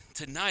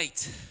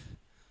Tonight,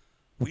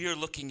 we are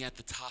looking at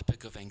the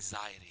topic of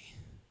anxiety.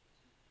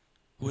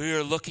 We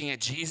are looking at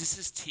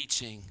Jesus'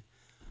 teaching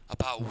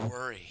about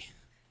worry.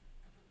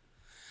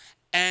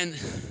 And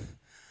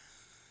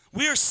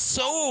we are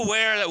so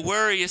aware that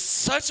worry is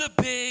such a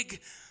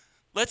big,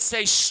 let's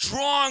say,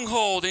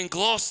 stronghold in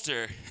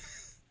Gloucester.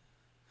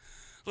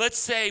 Let's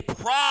say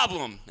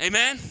problem,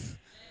 amen?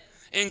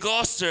 In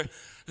Gloucester,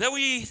 that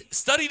we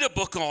studied a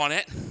book on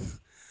it.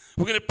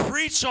 We're going to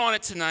preach on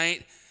it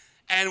tonight,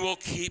 and we'll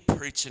keep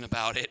preaching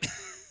about it.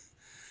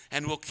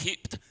 And we'll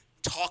keep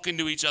talking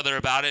to each other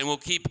about it, and we'll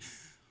keep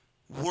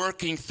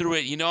working through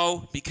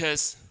it,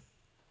 because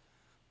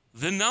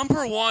the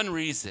number one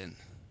reason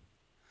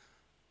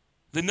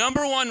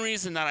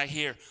that I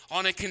hear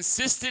on a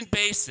consistent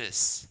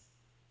basis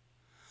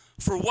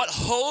for what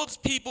holds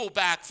people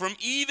back from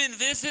even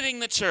visiting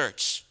the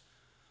church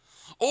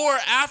or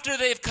after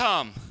they've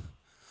come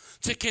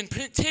to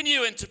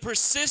continue and to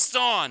persist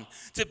on,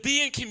 to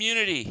be in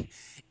community,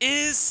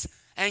 is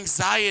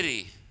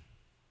anxiety.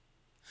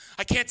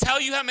 I can't tell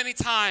you how many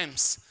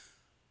times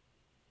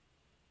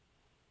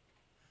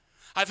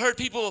I've heard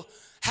people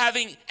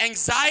having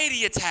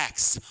anxiety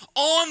attacks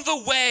on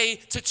the way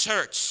to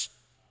church.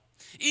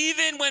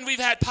 Even when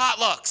we've had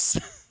potlucks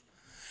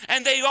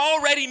and they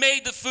already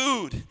made the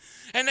food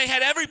and they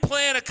had every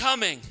plan of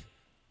coming.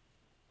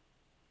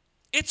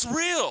 It's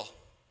real.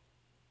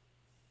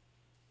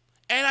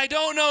 And I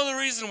don't know the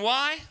reason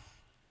why.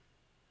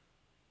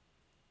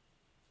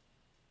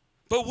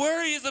 But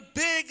worry is a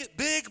big,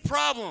 big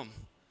problem.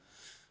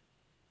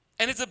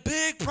 And it's a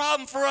big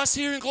problem for us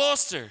here in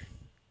Gloucester.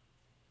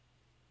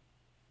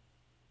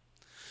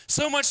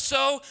 So much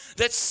so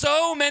that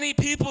so many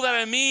people that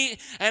I meet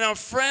and I'm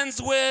friends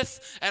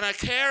with and I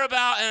care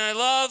about and I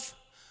love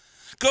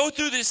go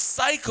through this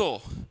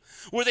cycle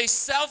where they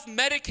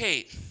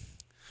self-medicate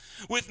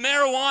with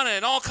marijuana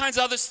and all kinds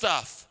of other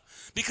stuff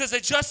because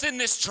they're just in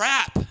this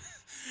trap.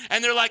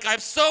 And they're like, I'm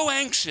so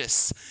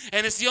anxious,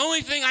 and it's the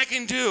only thing I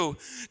can do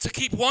to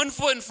keep one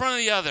foot in front of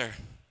the other.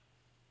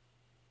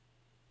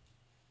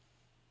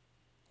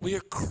 We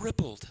are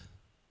crippled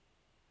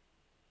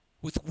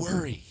with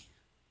worry.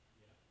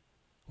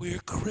 We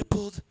are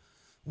crippled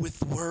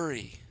with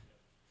worry.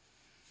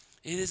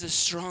 It is a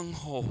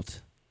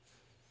stronghold.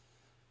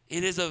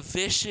 It is a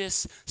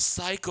vicious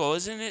cycle,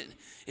 isn't it?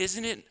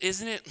 Isn't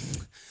it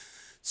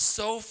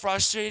so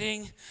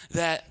frustrating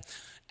that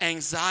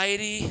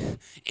anxiety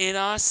in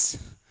us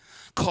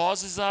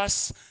causes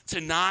us to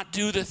not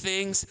do the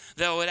things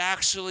that would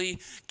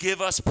actually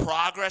give us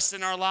progress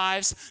in our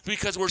lives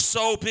because we're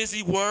so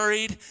busy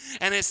worried,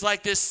 and it's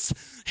like this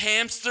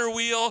hamster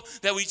wheel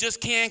that we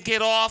just can't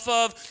get off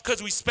of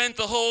because we spent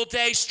the whole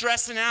day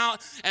stressing out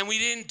and we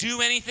didn't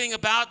do anything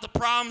about the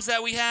problems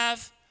that we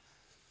have.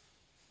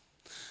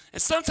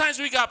 And sometimes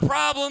we got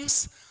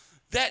problems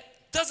that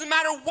doesn't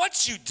matter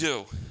what you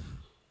do.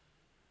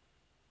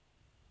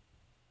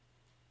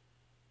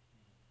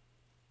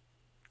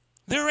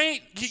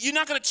 You're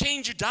not going to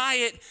change your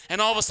diet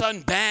and all of a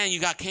sudden, bang, you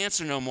got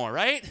cancer no more,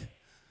 right?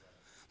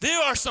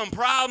 There are some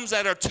problems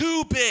that are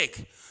too big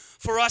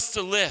for us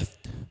to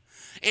lift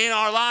in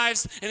our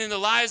lives and in the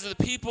lives of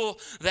the people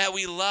that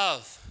we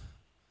love.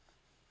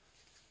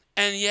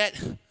 And yet,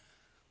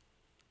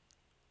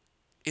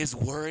 is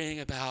worrying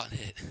about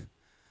it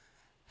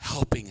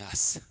helping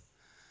us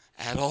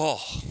at all?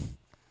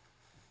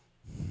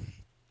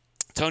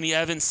 Tony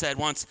Evans said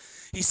once,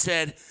 he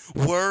said,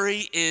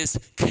 worry is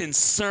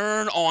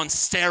concern on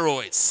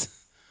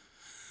steroids.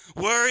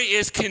 Worry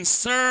is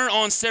concern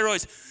on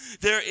steroids.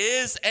 There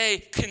is a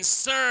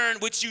concern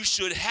which you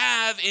should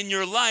have in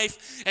your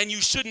life, and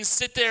you shouldn't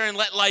sit there and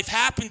let life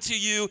happen to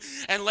you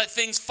and let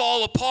things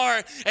fall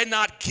apart and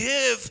not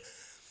give.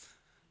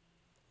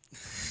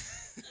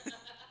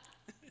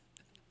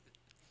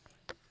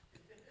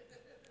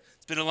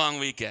 It's been a long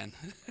weekend.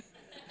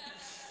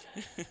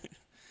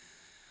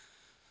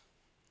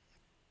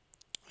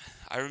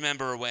 I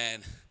remember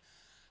when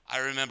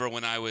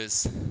I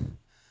was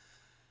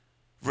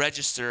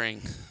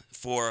registering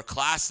for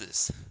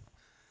classes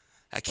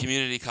at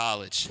community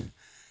college,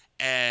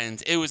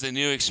 and it was a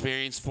new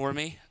experience for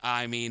me.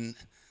 I mean,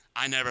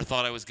 I never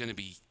thought I was going to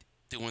be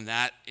doing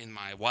that in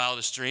my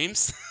wildest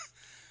dreams.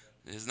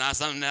 It's not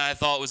something that I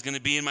thought was going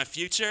to be in my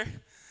future.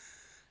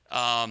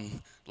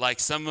 Like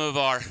some of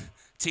our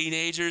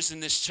teenagers in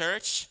this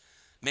church,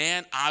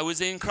 man, I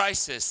was in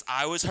crisis.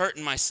 I was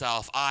hurting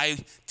myself. I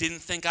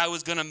didn't think I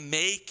was going to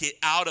make it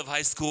out of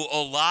high school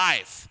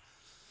alive.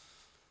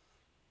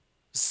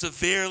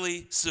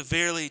 Severely,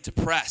 severely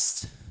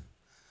depressed.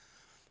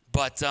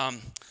 But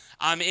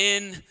I'm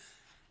in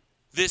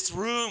this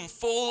room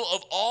full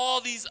of all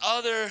these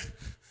other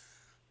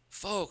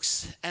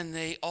folks, and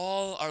they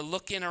all are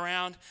looking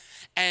around.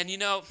 And,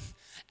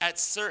 at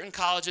certain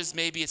colleges,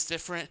 maybe it's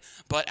different,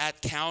 but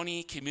at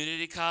county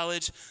community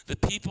college, the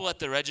people at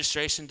the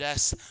registration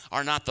desk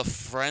are not the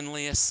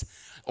friendliest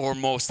or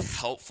most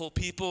helpful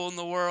people in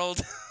the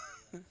world.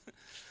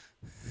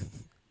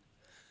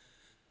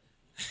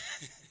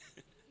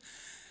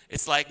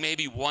 It's like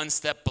maybe one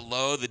step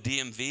below the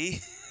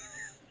DMV.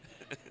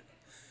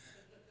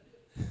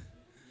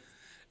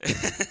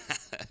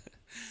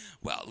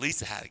 Well, at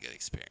least I had a good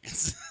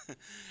experience.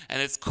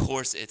 And of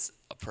course, it's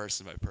a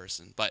person by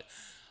person. But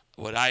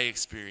what I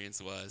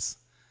experienced was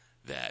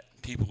that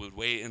people would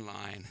wait in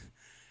line,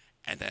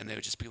 and then they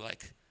would just be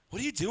like,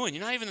 what are you doing?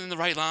 You're not even in the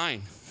right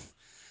line.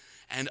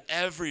 And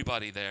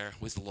everybody there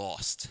was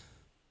lost.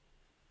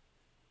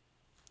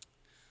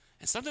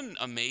 And something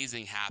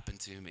amazing happened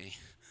to me.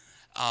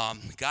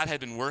 God had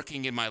been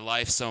working in my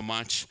life so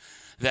much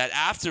that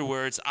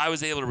afterwards I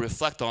was able to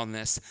reflect on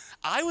this.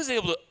 I was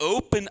able to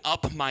open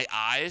up my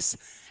eyes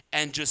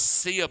and just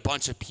see a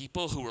bunch of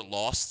people who were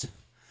lost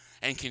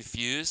and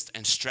confused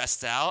and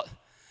stressed out.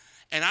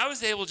 And I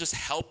was able to just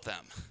help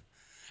them.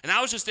 And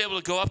I was just able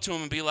to go up to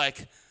them and be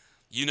like,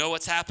 you know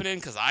what's happening?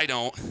 Because I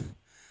don't.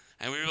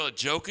 And we were able to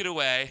joke it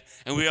away,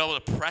 and we were able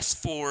to press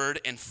forward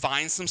and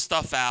find some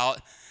stuff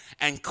out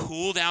and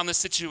cool down the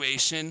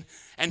situation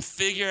and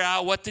figure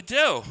out what to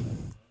do.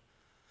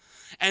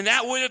 And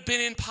that would have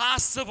been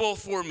impossible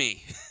for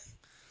me.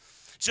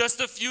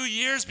 Just a few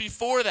years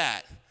before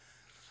that,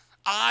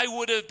 I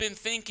would have been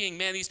thinking,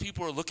 man, these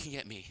people are looking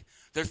at me.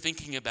 They're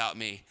thinking about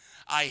me.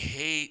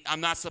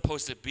 I'm not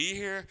supposed to be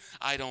here.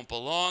 I don't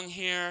belong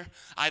here.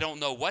 I don't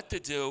know what to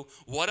do.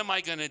 What am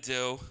I going to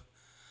do?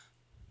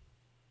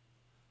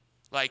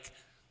 Like,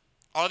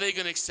 are they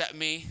going to accept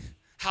me?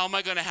 How am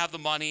I going to have the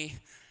money?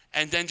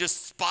 And then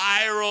just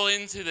spiral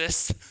into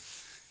this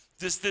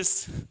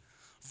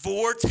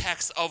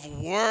vortex of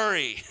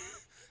worry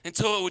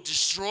until it would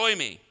destroy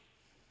me.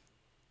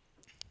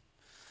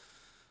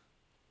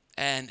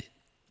 And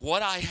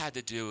what I had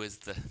to do is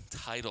the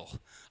title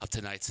of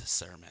tonight's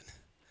sermon.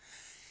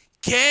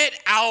 Get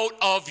out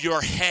of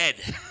your head.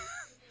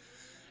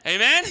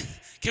 Amen?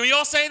 Can we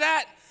all say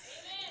that?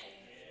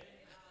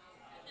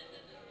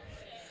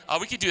 Oh,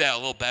 we could do that a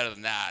little better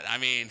than that. I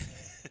mean,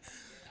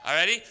 all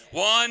ready?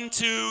 1,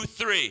 2,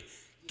 3.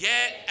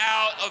 Get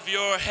out of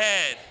your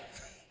head.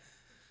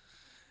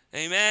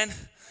 Amen?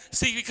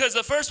 See, because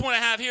the first one I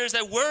have here is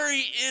that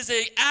worry is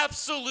an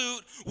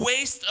absolute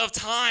waste of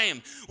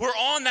time. We're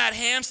on that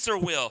hamster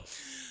wheel.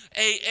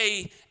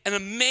 An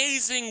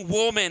amazing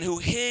woman who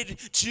hid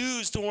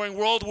Jews during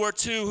World War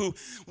II, who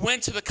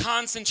went to the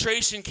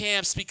concentration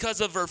camps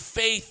because of her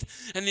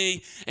faith and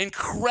the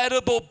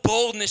incredible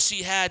boldness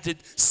she had to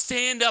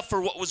stand up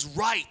for what was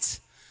right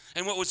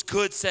and what was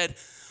good, said,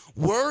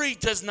 worry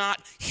does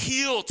not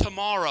heal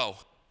tomorrow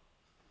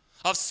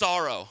of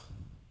sorrow.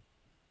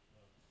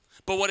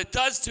 But what it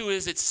does do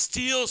is it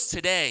steals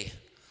today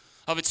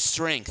of its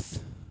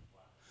strength.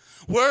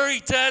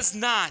 Worry does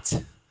not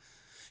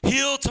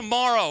heal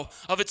tomorrow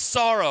of its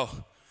sorrow,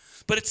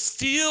 but it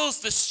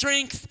steals the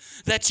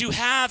strength that you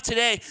have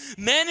today.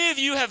 Many of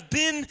you have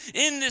been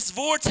in this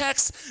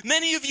vortex.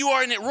 Many of you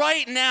are in it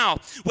right now.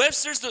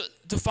 Webster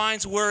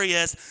defines worry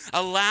as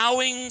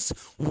allowing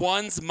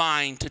one's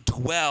mind to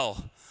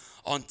dwell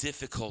on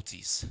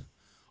difficulties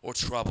or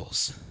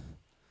troubles.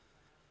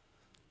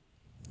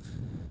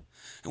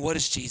 And what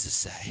does Jesus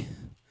say?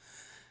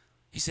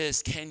 He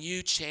says, can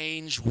you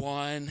change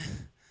one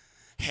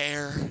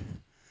hair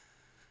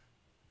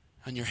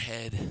on your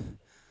head?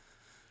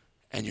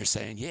 And you're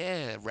saying,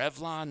 yeah,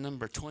 Revlon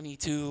number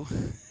 22.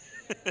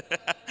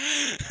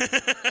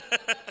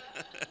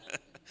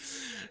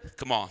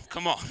 Come on.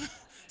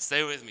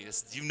 Stay with me.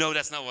 You know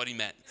that's not what he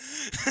meant.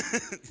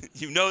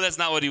 You know that's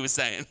not what he was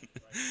saying.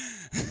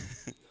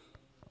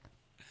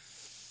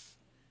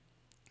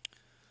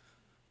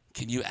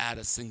 Can you add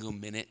a single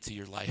minute to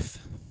your life?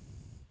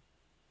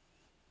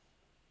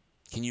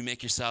 Can you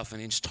make yourself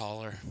an inch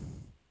taller?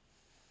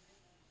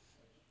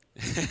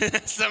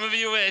 Some of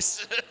you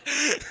wish.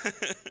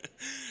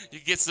 You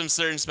get some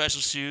certain special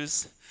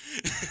shoes.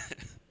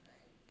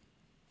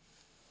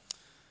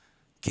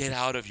 Get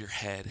out of your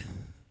head.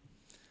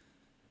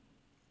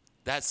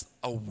 That's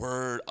a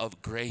word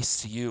of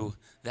grace to you.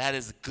 That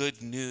is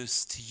good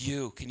news to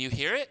you. Can you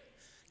hear it?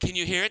 Can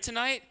you hear it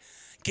tonight?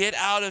 Get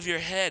out of your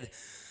head.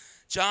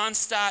 John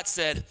Stott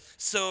said,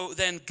 so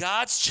then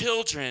God's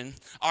children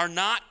are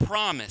not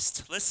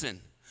promised, listen,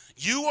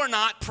 you are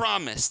not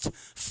promised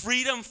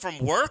freedom from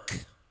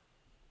work,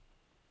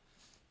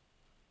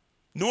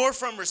 nor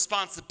from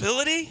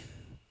responsibility,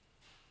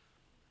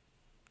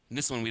 and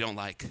this one we don't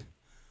like,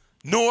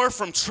 nor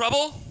from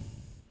trouble,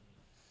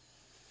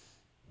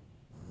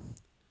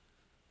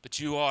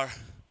 but you are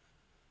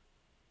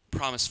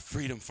promised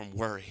freedom from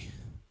worry.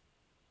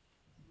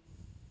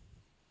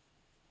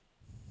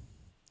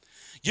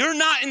 You're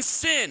not in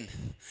sin,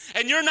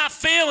 and you're not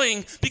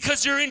failing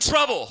because you're in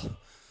trouble.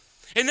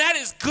 And that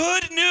is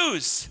good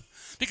news,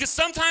 because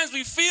sometimes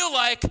we feel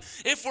like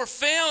if we're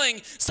failing,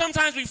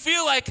 sometimes we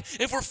feel like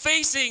if we're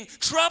facing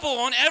trouble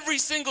on every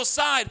single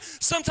side,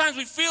 sometimes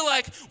we feel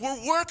like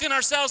we're working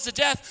ourselves to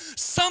death.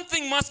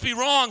 Something must be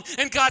wrong,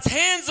 and God's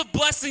hands of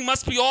blessing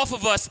must be off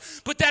of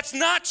us. But that's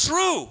not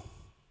true.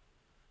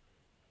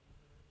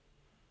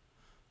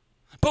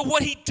 But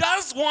what he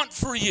does want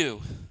for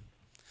you,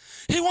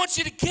 he wants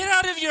you to get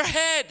out of your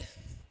head.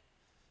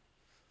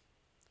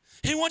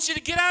 He wants you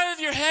to get out of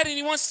your head, and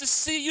he wants to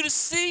see you to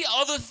see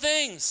other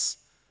things.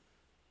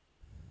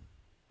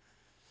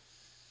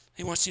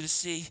 He wants you to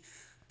see,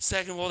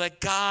 second of all, that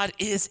God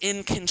is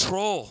in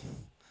control.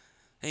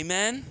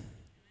 Amen?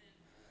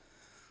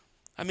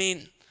 I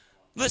mean,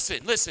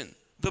 listen.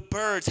 The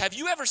birds. Have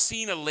you ever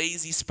seen a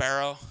lazy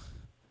sparrow?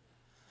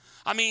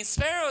 I mean,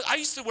 sparrows, I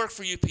used to work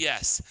for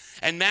UPS,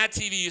 and Mad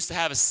TV used to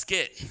have a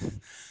skit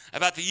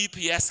about the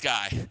UPS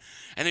guy,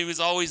 and he was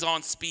always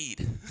on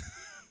speed.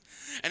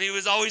 And he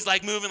was always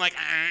like moving like,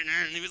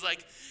 and he was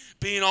like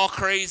being all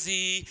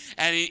crazy.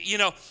 And he,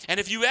 and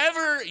if you've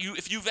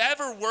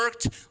ever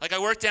worked, like I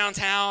worked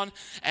downtown,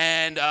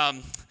 and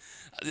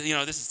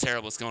this is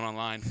terrible. It's going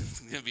online.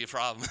 It's gonna be a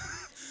problem.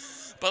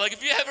 But like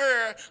if you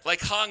ever like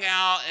hung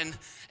out and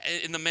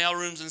in the mail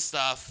rooms and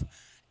stuff,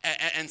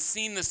 and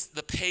seen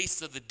the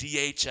pace of the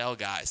DHL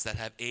guys that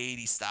have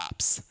 80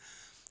 stops,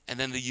 and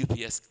then the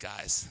UPS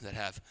guys that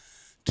have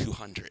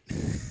 200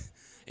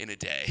 in a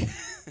day.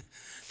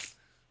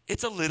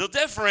 It's a little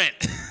different.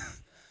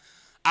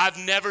 I've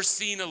never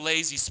seen a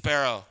lazy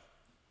sparrow.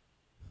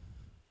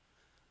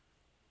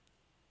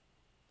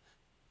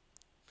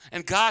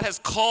 And God has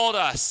called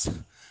us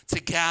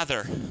to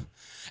gather.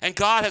 And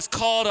God has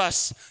called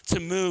us to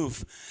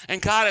move.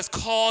 And God has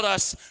called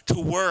us to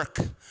work.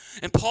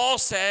 And Paul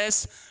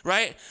says,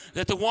 right,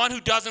 that the one who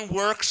doesn't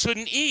work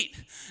shouldn't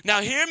eat. Now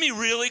hear me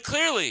really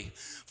clearly.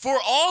 For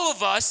all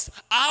of us,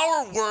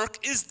 our work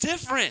is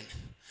different.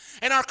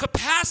 And our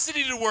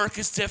capacity to work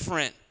is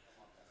different.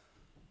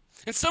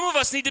 And some of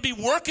us need to be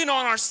working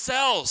on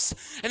ourselves.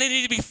 And they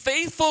need to be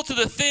faithful to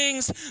the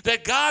things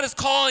that God is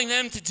calling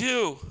them to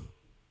do.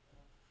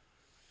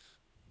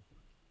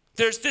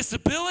 There's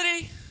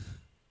disability.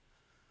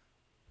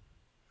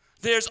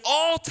 There's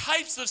all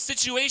types of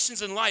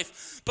situations in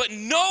life. But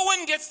no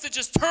one gets to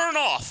just turn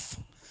off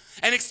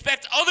and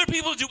expect other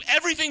people to do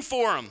everything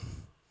for them.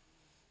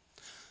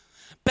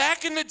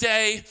 Back in the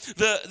day,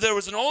 there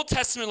was an Old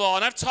Testament law,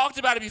 and I've talked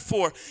about it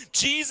before.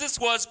 Jesus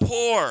was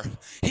poor.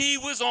 He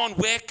was on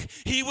WIC.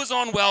 He was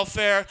on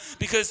welfare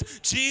because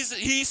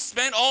he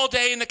spent all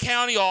day in the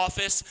county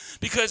office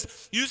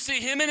because you see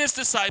him and his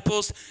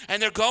disciples,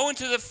 and they're going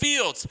to the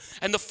fields.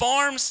 And the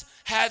farms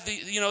had they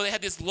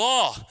had this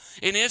law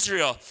in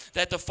Israel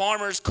that the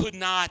farmers could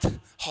not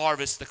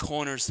harvest the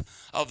corners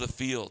of the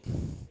field.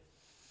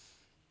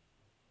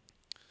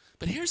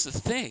 But here's the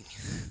thing.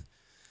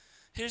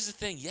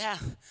 Yeah,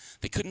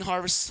 they couldn't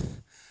harvest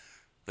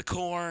the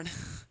corn,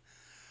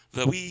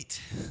 the wheat,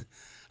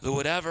 the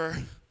whatever.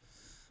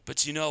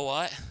 But you know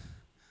what?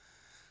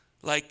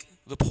 Like,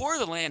 the poor of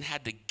the land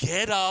had to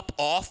get up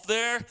off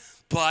their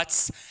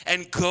butts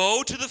and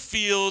go to the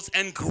fields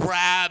and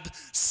grab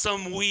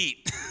some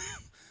wheat.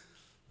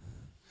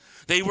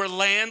 They were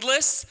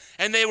landless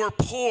and they were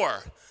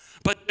poor.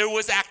 But there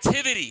was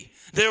activity.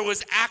 There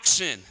was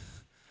action.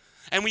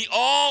 And we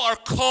all are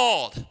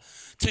called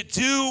to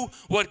do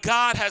what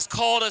God has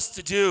called us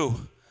to do.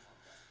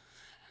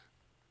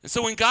 And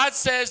so when God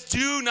says,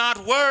 do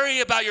not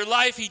worry about your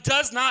life, he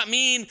does not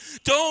mean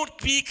don't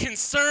be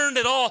concerned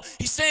at all.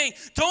 He's saying,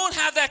 don't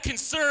have that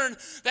concern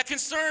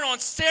on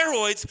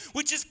steroids,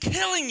 which is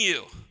killing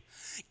you.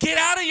 Get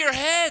out of your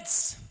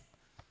heads.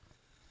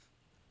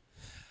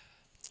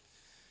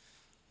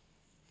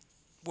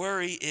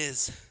 Worry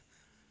is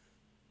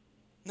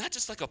not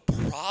just like a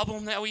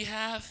problem that we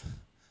have.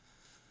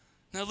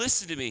 Now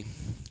listen to me.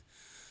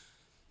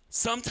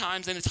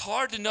 Sometimes, and it's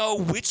hard to know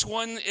which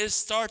one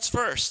starts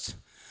first.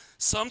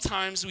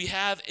 Sometimes we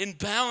have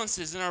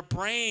imbalances in our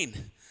brain.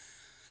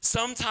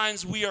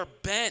 Sometimes we are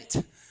bent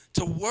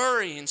to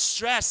worry and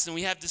stress, and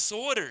we have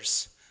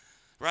disorders,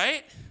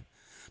 right?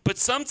 But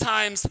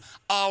sometimes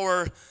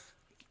our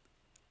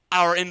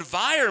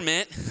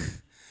environment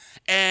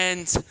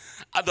and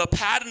the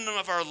pattern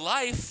of our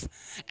life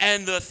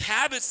and the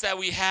habits that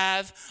we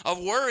have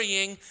of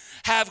worrying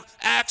have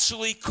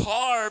actually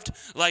carved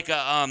like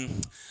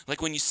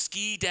when you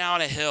ski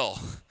down a hill.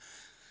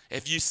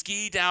 If you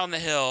ski down the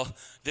hill,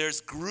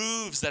 there's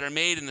grooves that are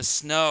made in the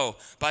snow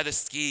by the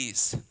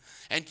skis.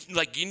 And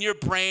like in your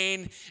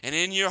brain and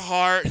in your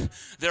heart,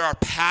 there are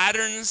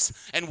patterns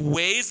and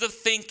ways of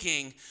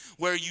thinking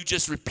where you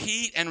just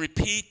repeat and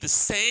repeat the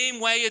same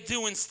way of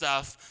doing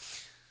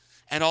stuff.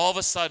 And all of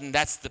a sudden,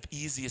 that's the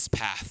easiest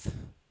path.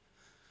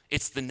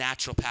 It's the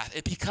natural path.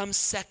 It becomes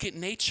second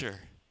nature.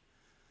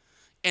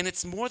 And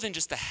it's more than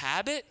just a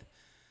habit.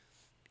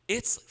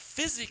 It's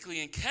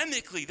physically and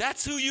chemically.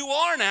 That's who you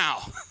are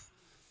now.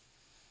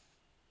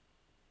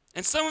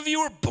 And some of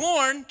you were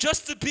born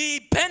just to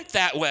be bent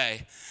that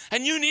way.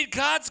 And you need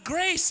God's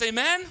grace,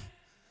 amen?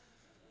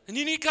 And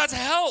you need God's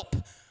help.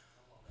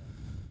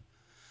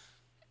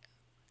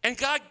 And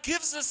God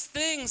gives us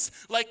things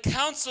like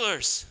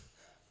counselors.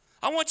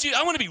 I want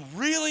to be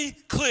really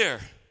clear.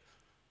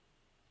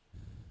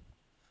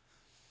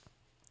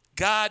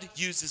 God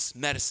uses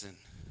medicine.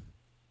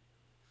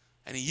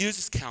 And he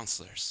uses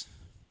counselors.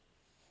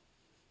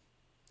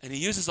 And he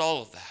uses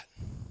all of that.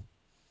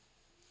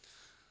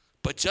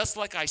 But just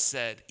like I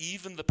said,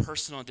 even the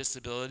person on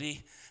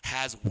disability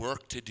has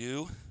work to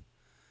do.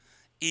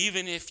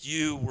 even if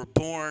you were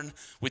born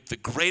with the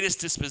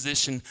greatest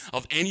disposition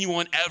of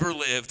anyone ever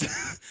lived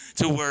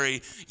to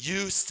worry,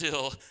 you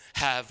still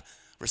have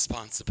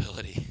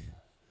responsibility.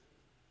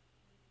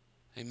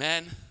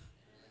 Amen?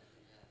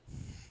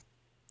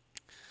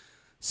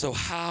 So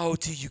how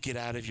do you get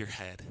out of your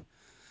head?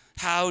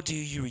 How do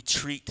you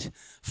retreat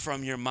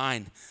from your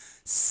mind?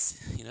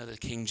 You know, the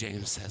King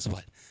James says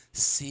what?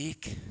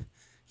 Seek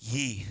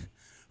ye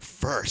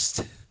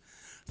first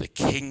the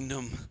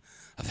kingdom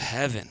of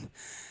heaven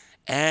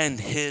and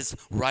his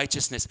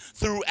righteousness.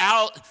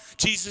 Throughout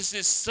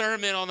Jesus'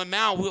 Sermon on the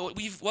Mount,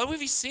 what have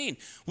we seen?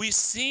 We've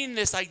seen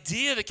this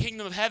idea of the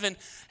kingdom of heaven,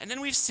 and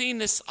then we've seen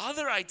this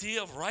other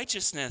idea of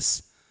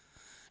righteousness.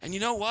 And you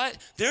know what?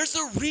 There's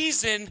a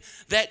reason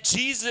that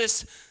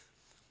Jesus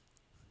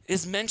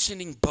is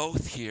mentioning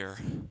both here.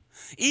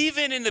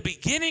 Even in the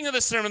beginning of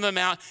the Sermon on the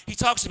Mount, he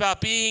talks about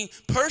being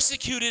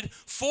persecuted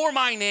for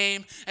my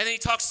name, and then he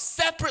talks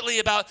separately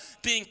about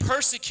being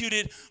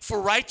persecuted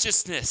for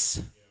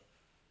righteousness.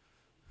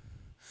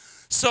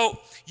 So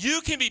you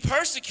can be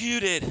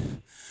persecuted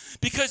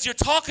because you're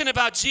talking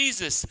about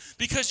Jesus,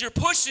 because you're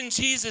pushing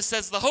Jesus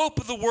as the hope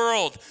of the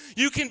world.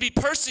 You can be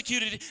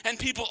persecuted, and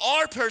people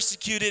are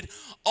persecuted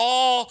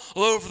all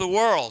over the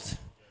world.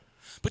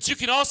 But you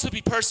can also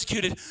be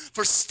persecuted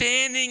for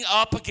standing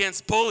up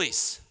against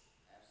bullies.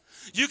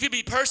 You can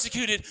be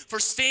persecuted for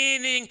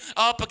standing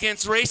up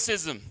against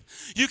racism.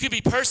 You can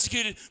be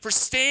persecuted for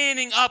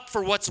standing up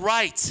for what's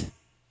right.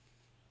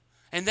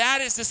 And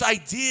that is this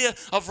idea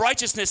of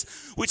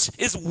righteousness, which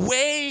is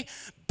way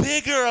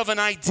bigger of an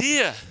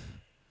idea.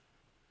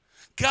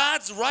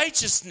 God's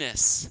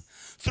righteousness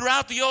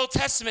throughout the Old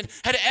Testament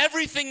had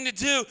everything to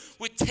do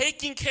with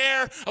taking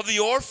care of the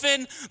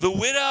orphan, the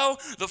widow,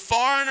 the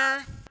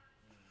foreigner,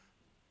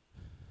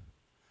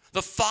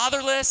 the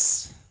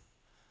fatherless.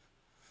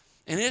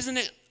 And isn't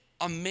it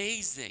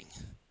amazing?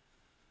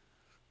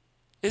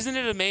 Isn't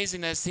it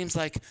amazing that it seems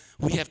like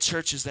we have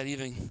churches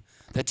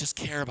that just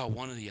care about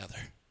one or the other?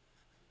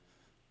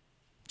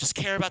 Just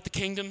care about the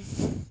kingdom.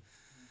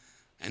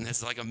 And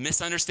there's like a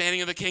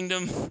misunderstanding of the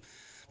kingdom.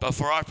 But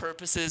for our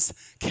purposes,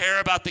 care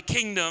about the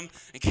kingdom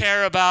and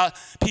care about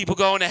people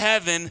going to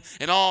heaven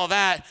and all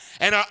that,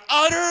 and are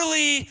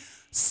utterly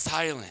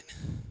silent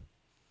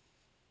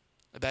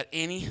about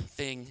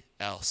anything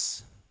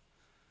else.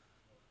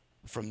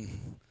 From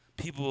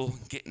people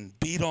getting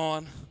beat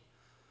on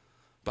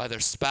by their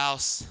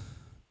spouse,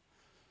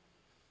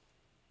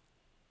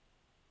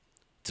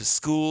 to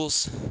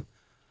schools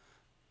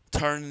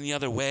turning the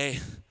other way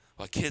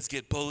while kids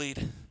get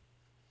bullied,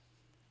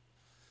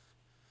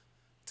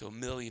 to a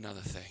million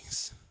other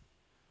things.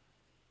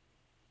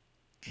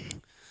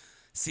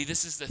 See,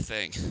 this is the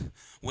thing.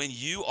 When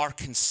you are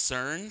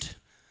concerned,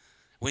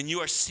 when you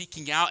are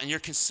seeking out and you're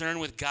concerned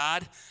with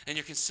God and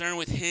you're concerned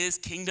with his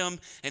kingdom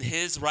and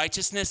his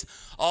righteousness,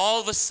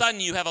 all of a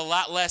sudden you have a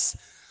lot less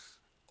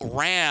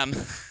RAM.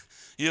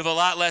 You have a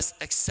lot less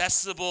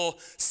accessible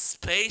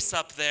space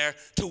up there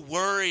to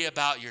worry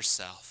about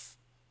yourself.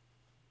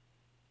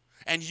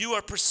 And you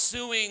are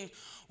pursuing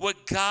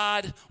what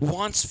God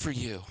wants for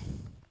you.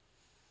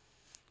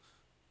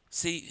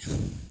 See,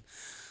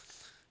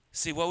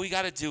 what we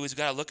got to do is we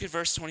got to look at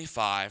verse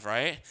 25,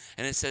 right?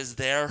 And it says,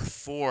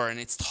 therefore, and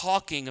it's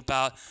talking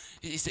about,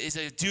 it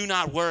says, do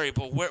not worry,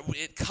 but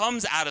it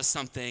comes out of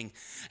something.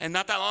 And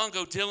not that long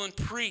ago, Dylan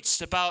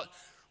preached about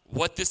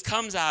what this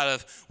comes out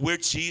of, where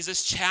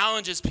Jesus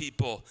challenges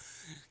people.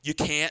 You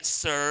can't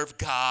serve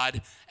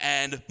God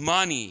and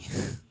money,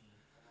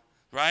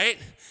 right?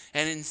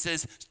 And it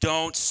says,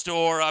 don't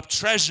store up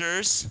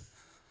treasures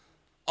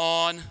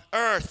on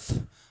earth,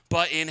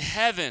 but in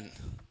heaven.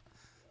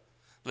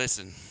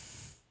 Listen.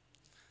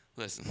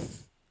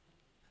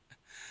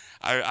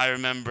 I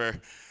remember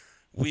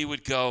we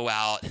would go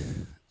out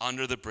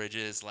under the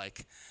bridges,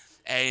 like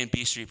A and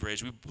B Street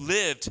Bridge. We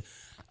lived,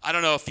 I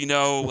don't know if you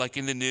know, like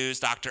in the news,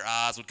 Dr.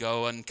 Oz would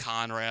go on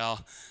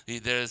Conrail.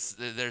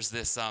 There's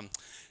this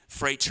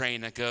freight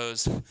train that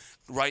goes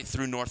right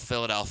through North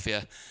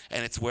Philadelphia,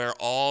 and it's where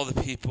all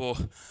the people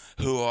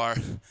who are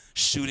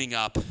shooting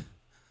up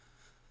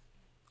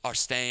are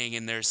staying,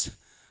 and there's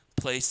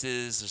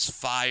places, there's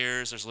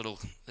fires,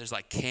 there's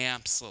like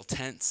camps, little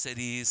tent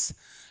cities,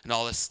 and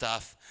all this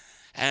stuff.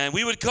 And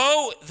we would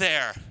go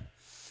there,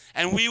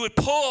 and we would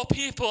pull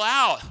people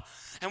out,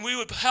 and we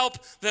would help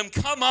them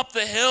come up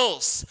the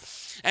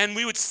hills, and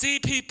we would see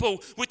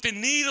people with the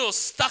needles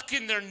stuck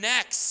in their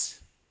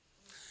necks.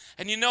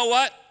 And you know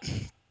what?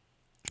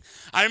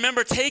 I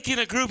remember taking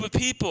a group of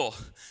people,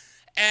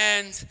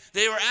 and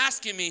they were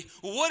asking me,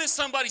 well, what if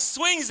somebody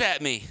swings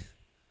at me?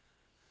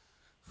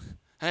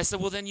 And I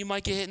said, well, then you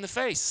might get hit in the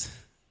face.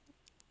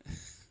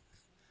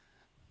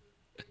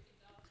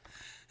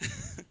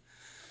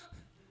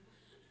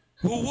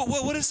 Well,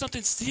 what if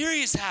something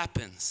serious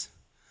happens?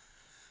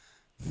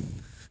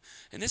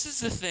 And this is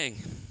the thing.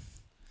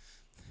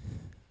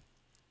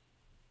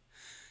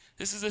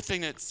 This is the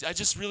thing that I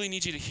just really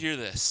need you to hear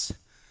this,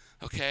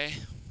 okay?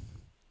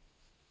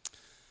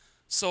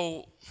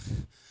 So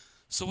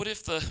what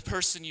if the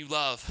person you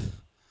love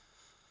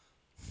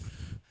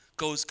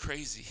goes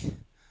crazy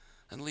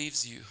and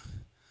leaves you?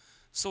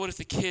 So what if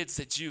the kids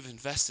that you've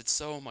invested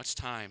so much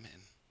time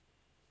in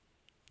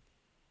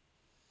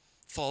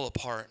fall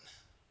apart?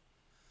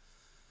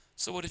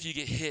 So what if you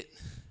get hit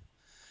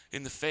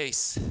in the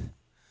face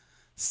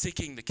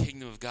seeking the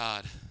kingdom of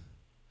God?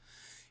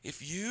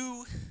 If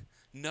you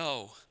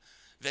know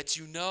that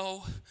you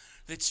know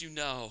that you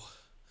know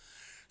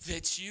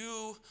that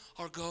you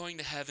are going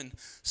to heaven,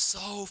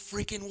 so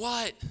freaking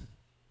what?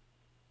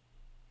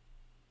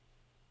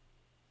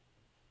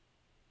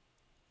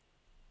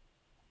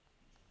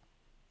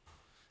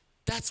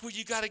 That's where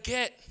you got to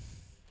get.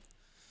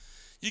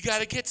 You got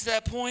to get to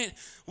that point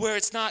where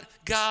it's not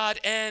God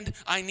and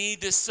I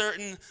need this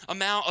certain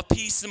amount of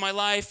peace in my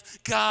life.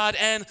 God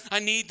and I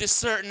need this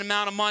certain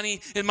amount of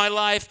money in my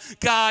life.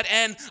 God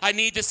and I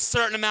need this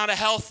certain amount of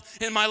health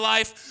in my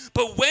life.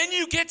 But when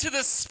you get to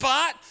the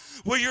spot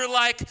where you're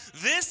like,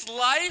 this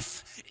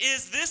life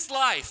is this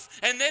life,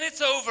 and then it's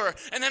over,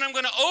 and then I'm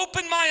going to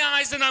open my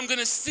eyes and I'm going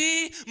to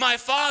see my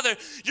Father,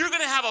 you're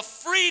going to have a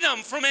freedom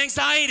from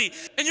anxiety,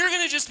 and you're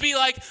going to just be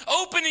like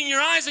opening your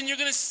eyes, and you're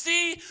going to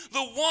see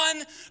the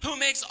one who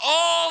makes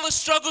all the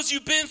struggles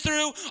you've been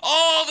through,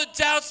 all the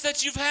doubts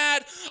that you've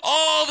had,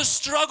 all the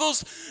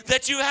struggles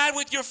that you had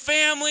with your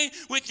family,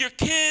 with your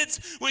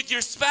kids, with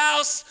your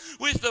spouse,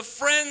 with the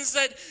friends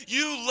that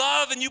you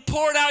love and you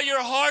poured out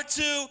your heart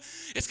to.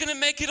 It's going to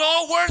make it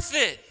all worth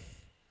it.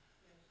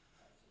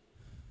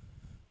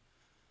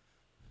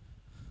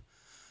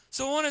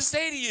 So I want to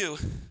say to you,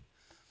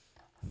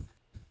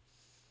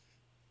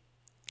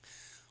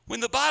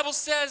 when the Bible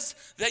says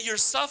that you're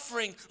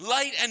suffering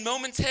light and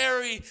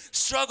momentary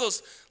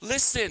struggles,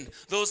 listen,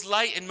 those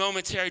light and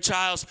momentary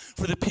trials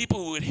for the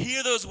people who would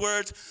hear those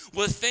words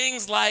were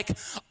things like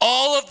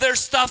all of their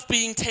stuff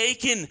being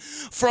taken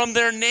from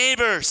their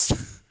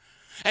neighbors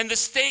and the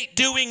state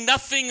doing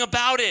nothing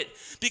about it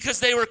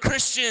because they were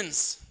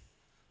Christians.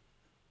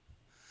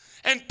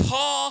 And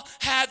Paul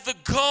had the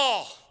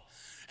gall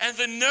and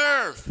the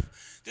nerve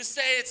to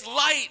say it's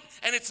light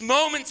and it's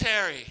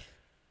momentary.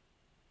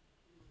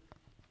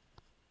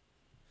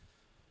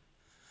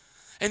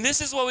 And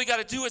this is what we got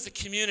to do as a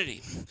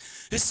community.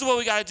 This is what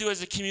we got to do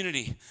as a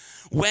community.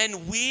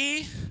 When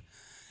we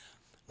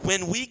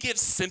give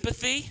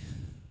sympathy,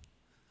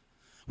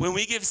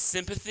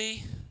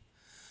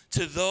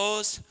 to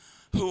those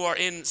who are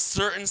in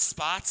certain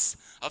spots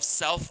of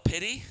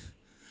self-pity,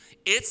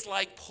 it's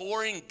like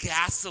pouring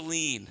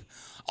gasoline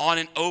on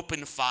an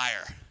open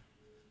fire.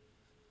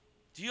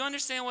 Do you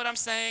understand what I'm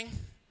saying?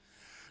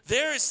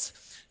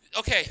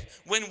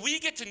 When we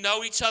get to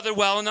know each other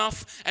well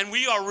enough and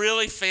we are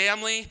really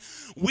family,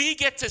 we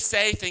get to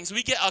say things.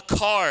 We get a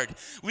card.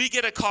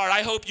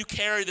 I hope you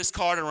carry this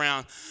card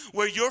around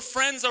where your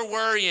friends are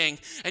worrying,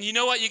 and you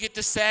know what you get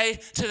to say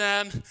to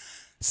them?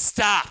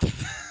 Stop.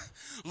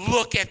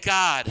 Look at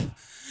God.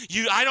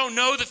 I don't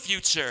know the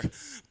future,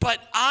 but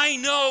I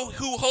know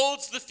who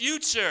holds the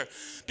future.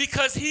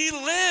 Because he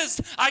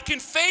lives, I can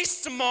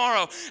face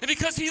tomorrow. And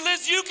because he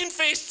lives, you can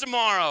face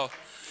tomorrow.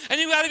 And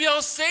you got to be able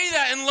to say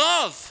that in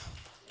love.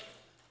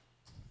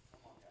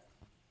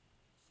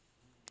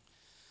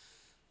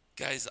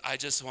 Guys, I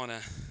just want to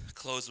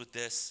close with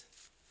this.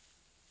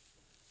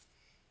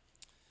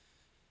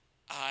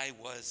 I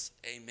was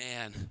a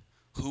man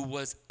who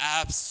was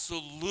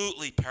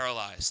absolutely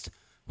paralyzed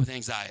with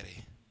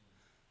anxiety.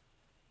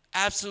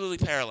 Absolutely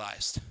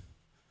paralyzed.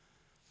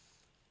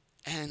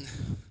 And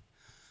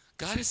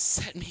God has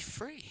set me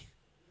free.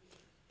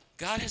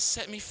 God has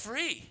set me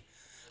free.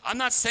 I'm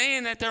not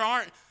saying that there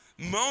aren't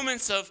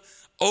moments of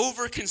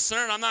over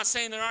concern. I'm not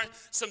saying there aren't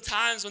some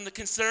times when the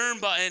concern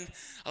button,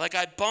 like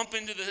I bump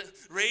into the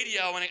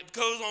radio and it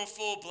goes on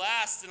full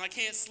blast and I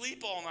can't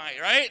sleep all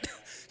night, right?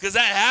 Because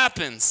that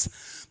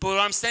happens. But what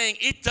I'm saying,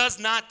 it does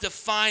not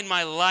define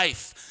my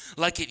life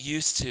like it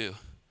used to.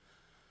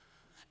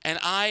 And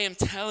I am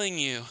telling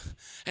you,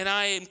 and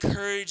I am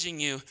encouraging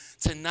you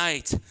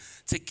tonight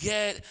to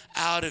get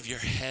out of your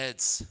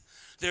heads.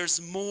 There's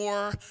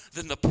more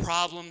than the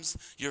problems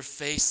you're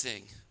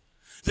facing.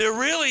 There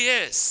really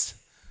is.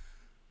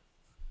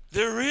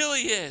 There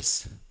really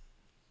is.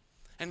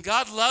 And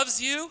God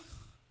loves you.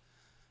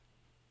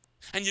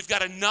 And you've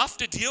got enough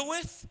to deal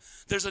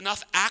with. There's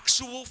enough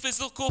actual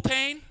physical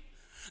pain.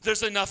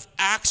 There's enough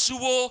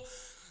actual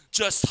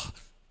just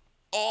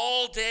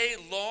all day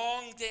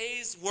long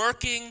days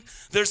working.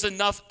 There's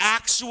enough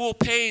actual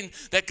pain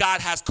that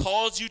God has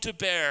called you to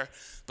bear,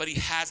 but he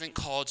hasn't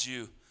called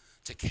you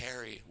to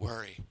carry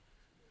worry.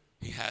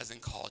 He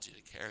hasn't called you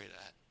to carry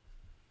that.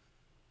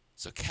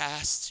 So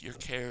cast your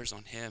cares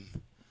on him,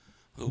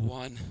 the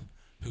one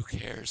who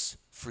cares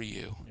for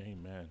you.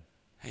 Amen.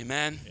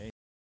 Amen. Amen.